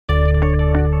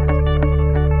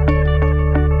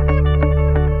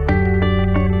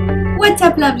What's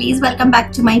up, lovelies? Welcome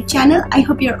back to my channel. I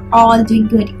hope you're all doing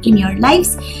good in your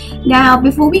lives. Now,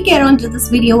 before we get on to this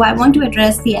video, I want to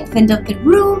address the elephant of the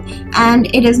room, and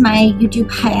it is my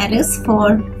YouTube hiatus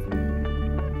for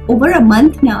over a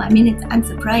month now. I mean, I'm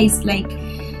surprised, like,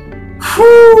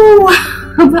 whew,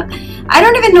 I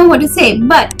don't even know what to say,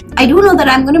 but I do know that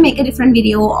I'm going to make a different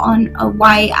video on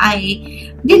why I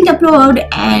didn't upload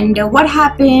and what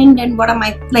happened and what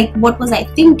was I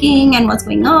thinking and what's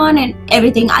going on and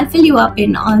everything. I'll fill you up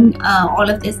in on all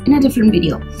of this in a different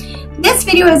video. This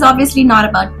video is obviously not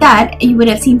about that. You would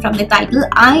have seen from the title.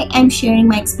 I am sharing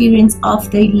my experience of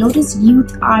the Lotus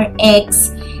Youth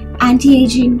RX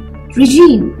anti-aging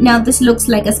regime. Now this looks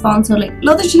like a sponsor, like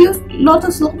Lotus Youth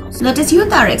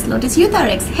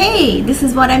RX. Hey, this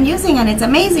is what I'm using and it's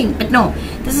amazing. But no,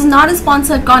 this is not a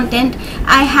sponsored content.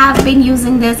 I have been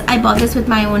using this. I bought this with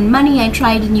my own money. I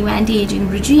tried a new anti-aging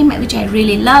regime which I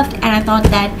really loved, and I thought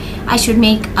that I should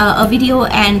make a video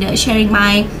and sharing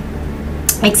my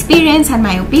experience and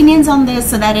my opinions on this,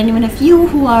 so that anyone of you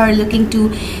who are looking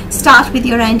to start with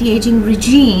your anti-aging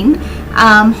regime,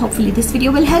 hopefully this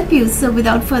video will help you. So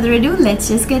without further ado, let's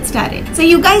just get started. So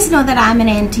you guys know that I'm an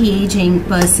anti-aging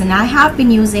person. I have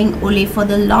been using Olay for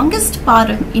the longest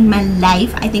part in my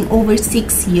life, I think over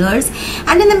 6 years,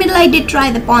 and in the middle I did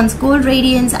try the Pond's Gold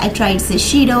Radiance, I tried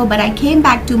Shiseido, but I came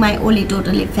back to my Olay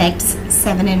Total Effects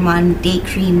 7-in-1 day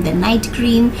cream, the night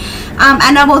cream,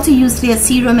 and I've also used their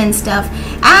serum and stuff,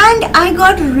 and I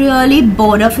got really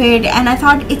bored of it, and I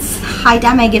thought it's high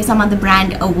time I give some other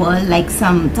brand a whirl, like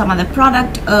some other product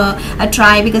a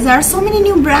try, because there are so many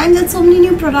new brands and so many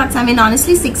new products. I mean,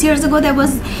 honestly, 6 years ago there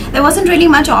wasn't really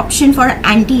much option for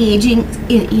anti-aging,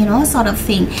 you know, sort of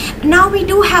thing. Now we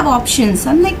do have options.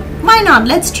 I'm like, why not?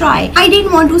 Let's try. I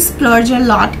didn't want to splurge a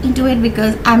lot into it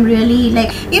because I'm really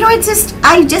like, you know, I just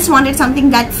wanted something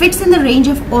that fits in the range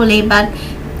of Olay but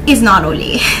is not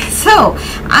Olay. So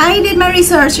I did my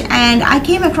research and I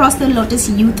came across the Lotus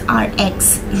Youth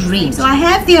RX range. So I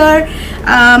have their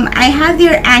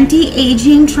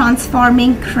anti-aging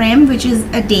transforming creme, which is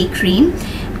a day cream,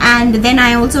 and then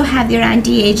I also have their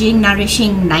anti-aging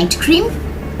nourishing night cream,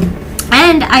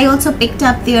 and I also picked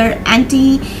up their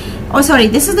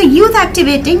this is the youth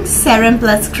activating serum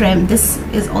plus creme. This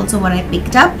is also what I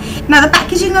picked up. Now the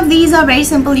packaging of these are very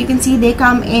simple. You can see they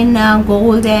come in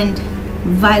gold and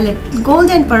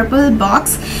purple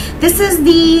box. This is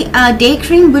the day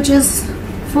cream, which is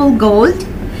full gold.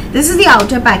 This is the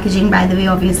outer packaging, by the way,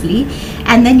 obviously.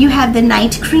 And then you have the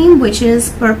night cream, which is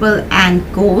purple and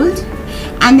gold,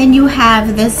 and then you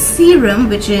have the serum,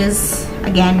 which is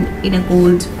again in a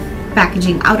gold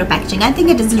packaging, outer packaging. I think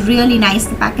it is really nice.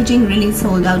 The packaging really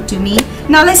sold out to me.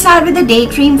 Now let's start with the day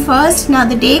cream first. Now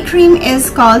the day cream is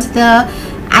called the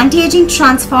anti-aging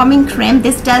transforming creme.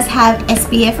 This does have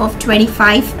SPF of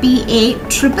 25 PA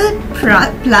triple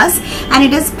plus, and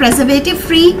it is preservative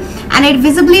free, and it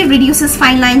visibly reduces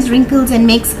fine lines, wrinkles, and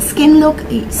makes skin look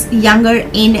younger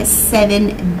in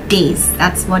 7 days.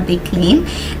 That's what they claim.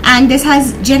 And this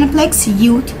has Genoplex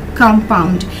Youth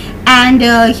compound, and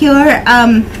here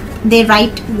they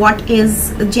write what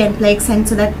is Genoplex, and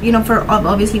so that, you know, for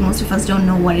obviously most of us don't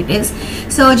know what it is.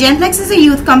 So Genoplex is a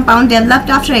youth compound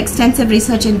developed after extensive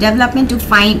research and development to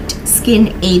fight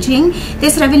skin aging.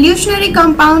 This revolutionary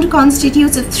compound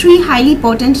constitutes of 3 highly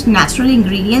potent natural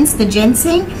ingredients: the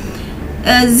ginseng,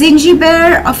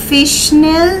 gingiber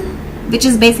officinal, which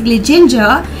is basically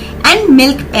ginger, and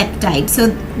milk peptide.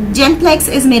 So Genoplex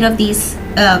is made of these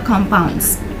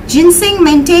compounds. Ginseng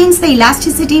maintains the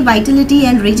elasticity, vitality,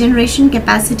 and regeneration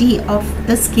capacity of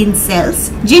the skin cells.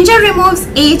 Ginger removes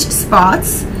age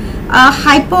spots,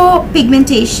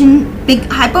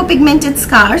 hypopigmented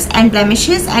scars and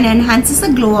blemishes, and enhances the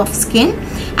glow of skin.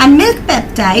 And milk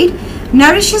peptide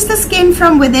nourishes the skin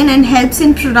from within and helps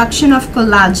in production of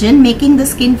collagen, making the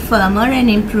skin firmer and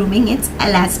improving its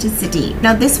elasticity.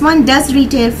 Now this one does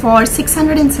retail for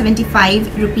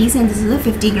 675 rupees, and this is a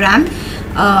 50-gram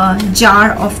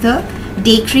jar of the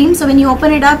day cream. So when you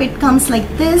open it up, it comes like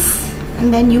this,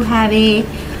 and then you have a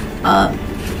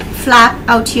flap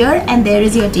out here, and there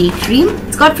is your day cream.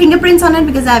 It's got fingerprints on it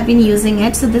because I've been using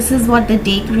it. So this is what the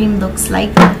day cream looks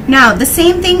like. Now the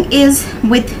same thing is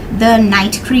with the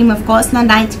night cream, of course. Now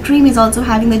night cream is also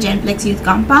having the Genoplex Youth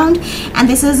compound, and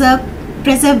this is a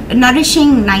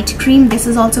nourishing night cream. This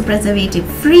is also preservative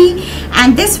free,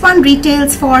 and this one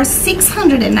retails for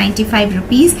 695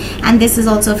 rupees, and this is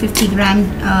also a 50-gram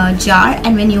jar.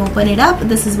 And when you open it up,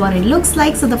 this is what it looks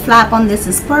like. So the flap on this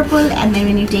is purple, and then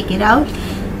when you take it out,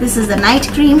 this is the night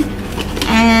cream,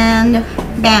 and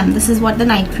bam, this is what the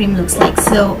night cream looks like.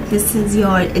 So this is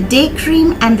your day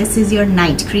cream and this is your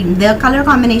night cream. The color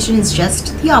combination is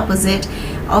just the opposite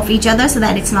of each other so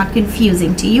that it's not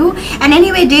confusing to you. And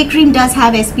anyway, day cream does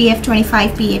have SPF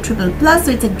 25 PA+++,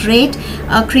 so it's a great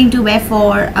cream to wear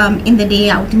for in the day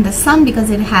out in the sun because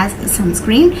it has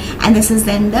sunscreen. And this is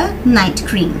then the night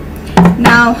cream.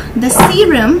 Now the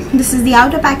serum, this is the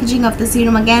outer packaging of the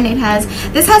serum. Again,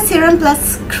 this has serum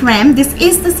plus creme. This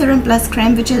is the serum plus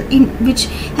creme, which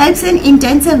helps in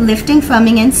intensive lifting,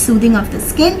 firming and soothing of the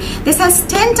skin. This has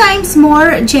 10 times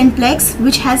more Genplex,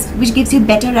 which gives you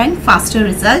better and faster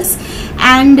results.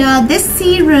 And this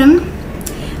serum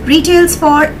retails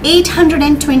for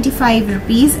 825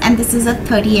 rupees, and this is a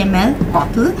 30 ml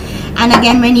bottle. And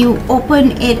again, when you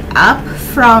open it up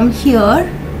from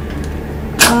here,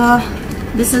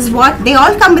 this is what they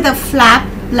all come with, a flap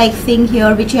like thing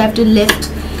here which you have to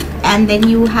lift, and then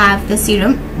you have the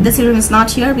serum. The serum is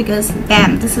not here because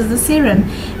bam, this is the serum,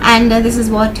 and this is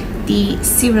what the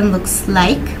serum looks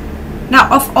like. Now,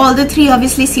 of all the three,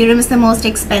 obviously serum is the most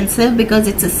expensive because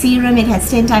it's a serum. It has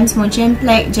 10 times more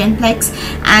Genplex,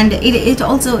 and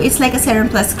it's like a serum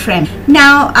plus creme.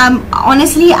 Now,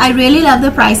 honestly, I really love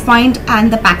the price point and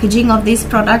the packaging of these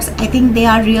products. I think they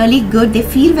are really good. They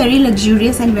feel very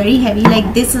luxurious and very heavy.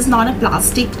 Like, this is not a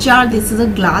plastic jar, this is a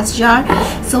glass jar.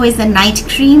 So is the night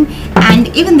cream, and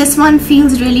even this one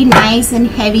feels really nice and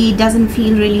heavy. It doesn't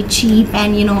feel really cheap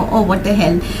and oh, what the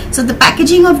hell. So the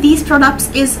packaging of these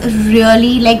products is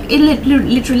really, like, it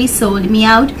literally sold me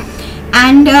out.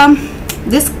 And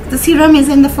the serum is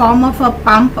in the form of a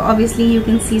pump, obviously you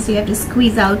can see, so you have to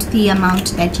squeeze out the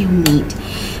amount that you need.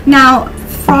 Now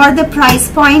for the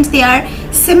price point, they are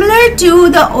similar to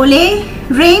the Olay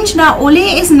range. Now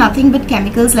Olay is nothing but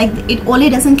chemicals. Like, Olay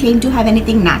doesn't claim to have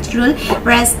anything natural,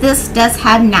 whereas this does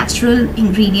have natural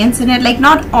ingredients in it. Like,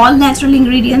 not all natural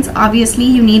ingredients, obviously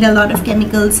you need a lot of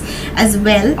chemicals as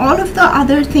well. All of the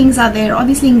other things are there,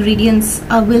 obviously ingredients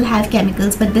will have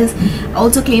chemicals, but this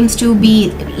also claims to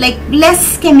be like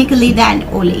less chemically than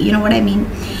Olay, you know what I mean.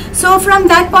 So from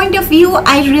that point of view,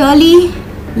 I really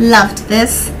loved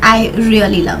this. I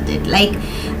really loved it. Like,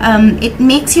 it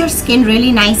makes your skin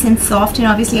really nice and soft, and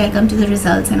obviously I'll come to the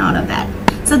results and all of that.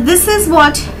 So this is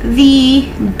what the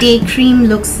day cream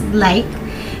looks like.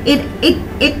 It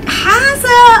has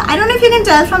a, I don't know if you can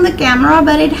tell from the camera,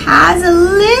 but it has a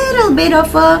little bit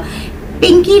of a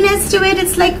pinkiness to it.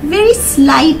 It's like very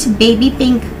slight baby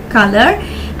pink color,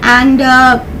 and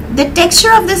the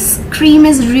texture of this cream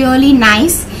is really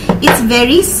nice. It's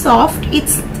very soft.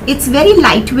 It's very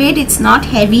lightweight. It's not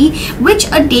heavy, which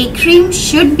a day cream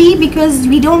should be, because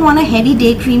we don't want a heavy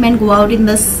day cream and go out in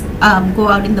this go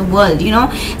out in the world,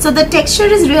 so the texture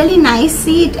is really nice.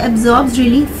 See, it absorbs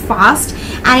really fast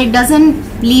and it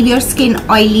doesn't leave your skin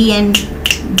oily and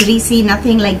greasy,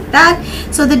 nothing like that.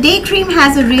 So the day cream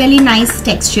has a really nice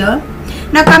texture.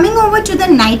 Now coming over to the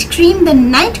night cream, the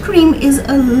night cream is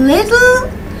a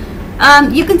little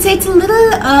you can say it's a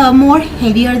little more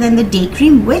heavier than the day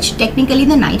cream, which technically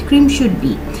the night cream should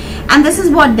be. And this is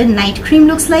what the night cream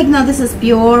looks like. Now this is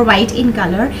pure white in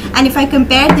color, and if I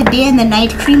compare the day and the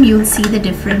night cream, you'll see the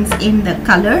difference in the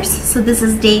colors. So this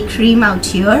is day cream out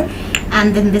here,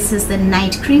 and then this is the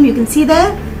night cream. You can see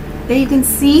there you can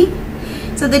see.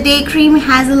 So the day cream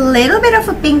has a little bit of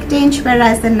a pink tinge,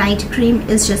 whereas the night cream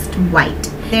is just white.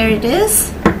 There it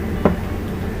is,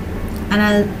 and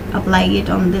I'll apply it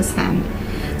on this hand.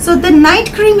 So the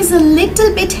night cream is a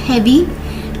little bit heavy,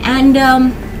 and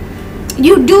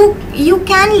you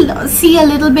can see a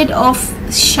little bit of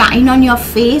shine on your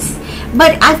face,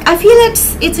 but I feel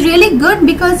it's really good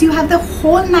because you have the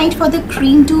whole night for the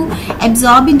cream to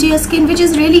absorb into your skin, which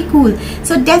is really cool.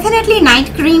 So definitely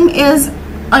night cream is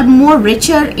a more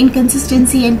richer in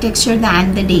consistency and texture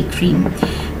than the day cream.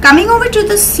 Coming over to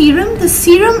the serum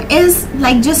is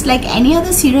like just like any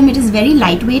other serum. It is very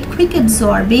lightweight, quick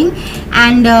absorbing,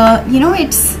 and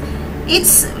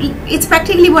it's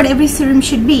practically what every serum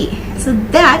should be. So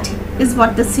that is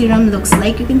what the serum looks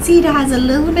like. You can see it has a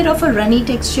little bit of a runny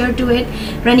texture to it,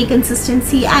 runny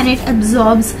consistency, and it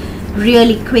absorbs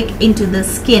really quick into the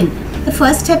skin. The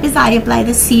first step is I apply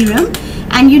the serum,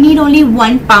 and you need only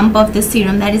one pump of the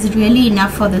serum. That is really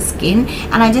enough for the skin,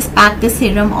 and I just pack the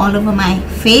serum all over my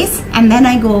face, and then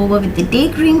I go over with the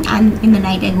day cream, and in the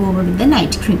night I go over with the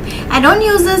night cream. I don't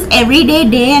use this every day,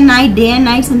 day and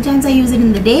night. Sometimes I use it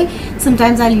in the day,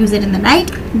 sometimes I'll use it in the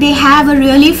night. They have a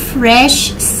really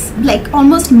fresh, like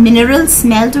almost mineral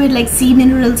smell to it, like sea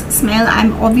minerals smell.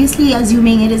 I'm obviously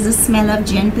assuming it is the smell of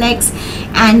Genplex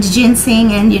and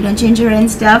ginseng and ginger and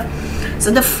stuff. So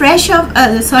the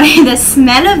the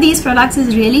smell of these products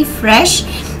is really fresh,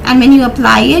 and when you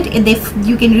apply it,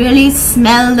 you can really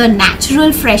smell the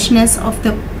natural freshness of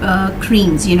the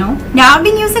creams, you know. Now I've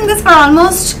been using this for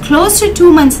almost close to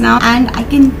 2 months now, and I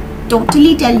can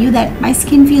totally tell you that my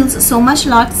skin feels so much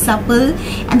lot supple,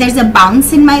 and there's a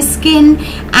bounce in my skin.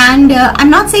 And I'm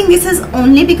not saying this is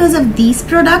only because of these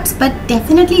products, but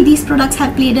definitely these products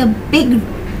have played a big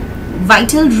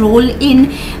vital role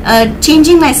in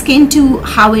changing my skin to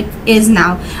how it is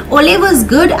now. Olay was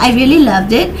good, I really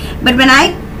loved it, but when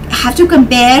I have to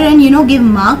compare and, you know, give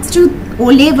marks to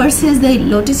Olay versus the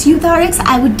Lotus Youth RX,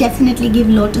 I would definitely give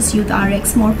Lotus Youth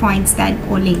RX more points than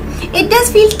Olay. It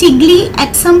does feel tingly at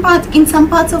in some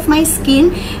parts of my skin,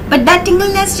 but that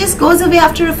tingleness just goes away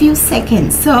after a few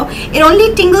seconds. So it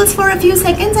only tingles for a few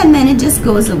seconds and then it just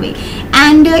goes away.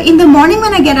 And in the morning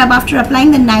when I get up after applying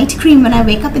the night cream, when I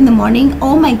wake up in the morning,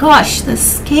 oh my gosh, the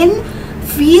skin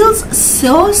feels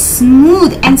so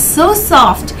smooth and so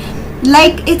soft.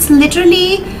 Like it's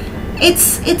literally,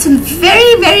 it's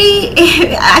very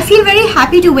I feel very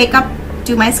happy to wake up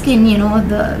to my skin, you know,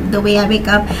 the way I wake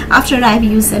up after I've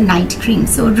used a night cream.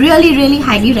 So really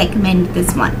highly recommend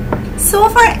this one. So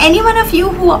for any one of you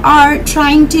who are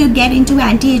trying to get into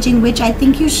anti-aging, which I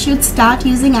think you should start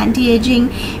using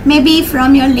anti-aging maybe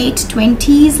from your late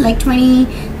 20s, like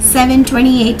 27,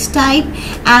 28 type,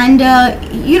 and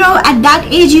you know, at that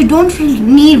age you don't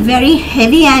need very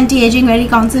heavy anti-aging, very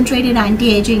concentrated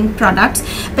anti-aging products,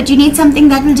 but you need something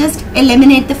that will just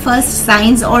eliminate the first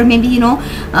signs, or maybe, you know,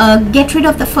 get rid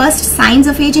of the first signs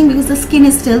of aging, because the skin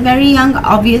is still very young,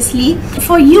 obviously.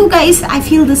 For you guys, I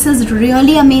feel this is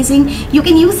really amazing. You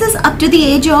can use this up to the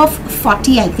age of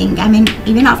 40, I think. I mean,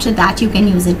 even after that you can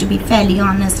use it, to be fairly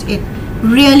honest. It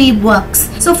really works.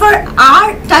 So for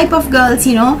our type of girls,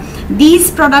 you know,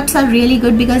 these products are really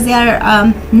good because they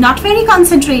are not very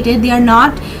concentrated. They are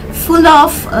not full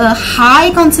of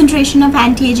high concentration of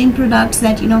anti-aging products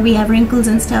that, you know, we have wrinkles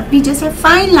and stuff. We just have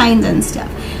fine lines and stuff.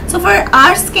 So for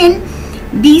our skin,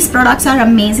 these products are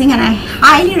amazing, and I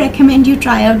highly recommend you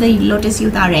try out the Lotus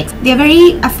Youth RX. They are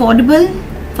very affordable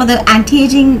for the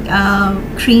anti-aging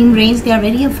cream range. They are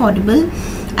very affordable.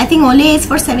 I think Olay is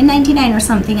for $7.99 or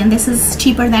something, and this is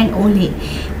cheaper than Olay.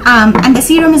 And the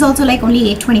serum is also like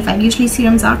only $8.25. Usually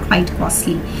serums are quite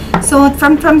costly. So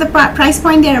from the price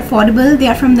point, they are affordable. They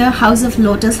are from the house of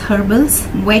Lotus Herbals,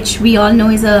 which we all know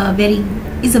is a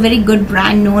very good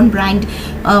brand, known brand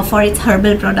for its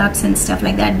herbal products and stuff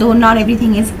like that. Though not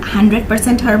everything is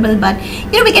 100% herbal, but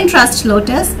you know, we can trust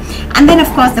Lotus. And then of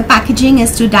course the packaging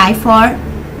is to die for.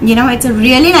 You know, it's a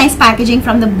really nice packaging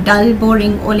from the dull,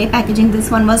 boring Olay packaging. This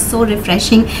one was so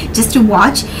refreshing just to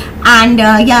watch. And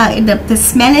yeah, the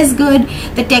smell is good,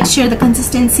 the texture, the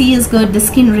consistency is good, the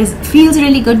skin feels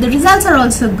really good, the results are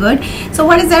also good. So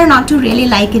what is there not to really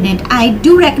like in it? I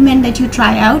do recommend that you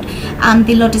try out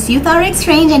the Lotus Youth RX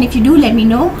range, and if you do, let me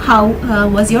know how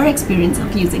was your experience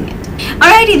of using it.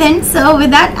 Alrighty then, so with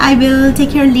that I will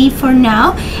take your leave for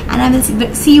now, and I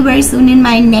will see you very soon in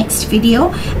my next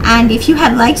video. And if you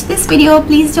have liked this video,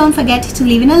 please don't forget to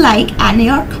leave in a like and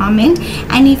your comment.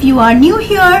 And if you are new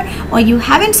here or you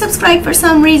haven't subscribed for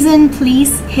some reason,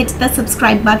 please hit the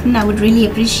subscribe button. I would really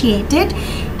appreciate it.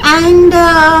 And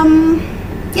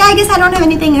yeah, I guess I don't have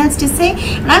anything else to say,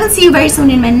 and I will see you very soon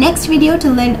in my next video.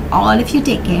 Till then, all of you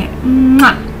take care.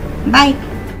 Mwah. Bye.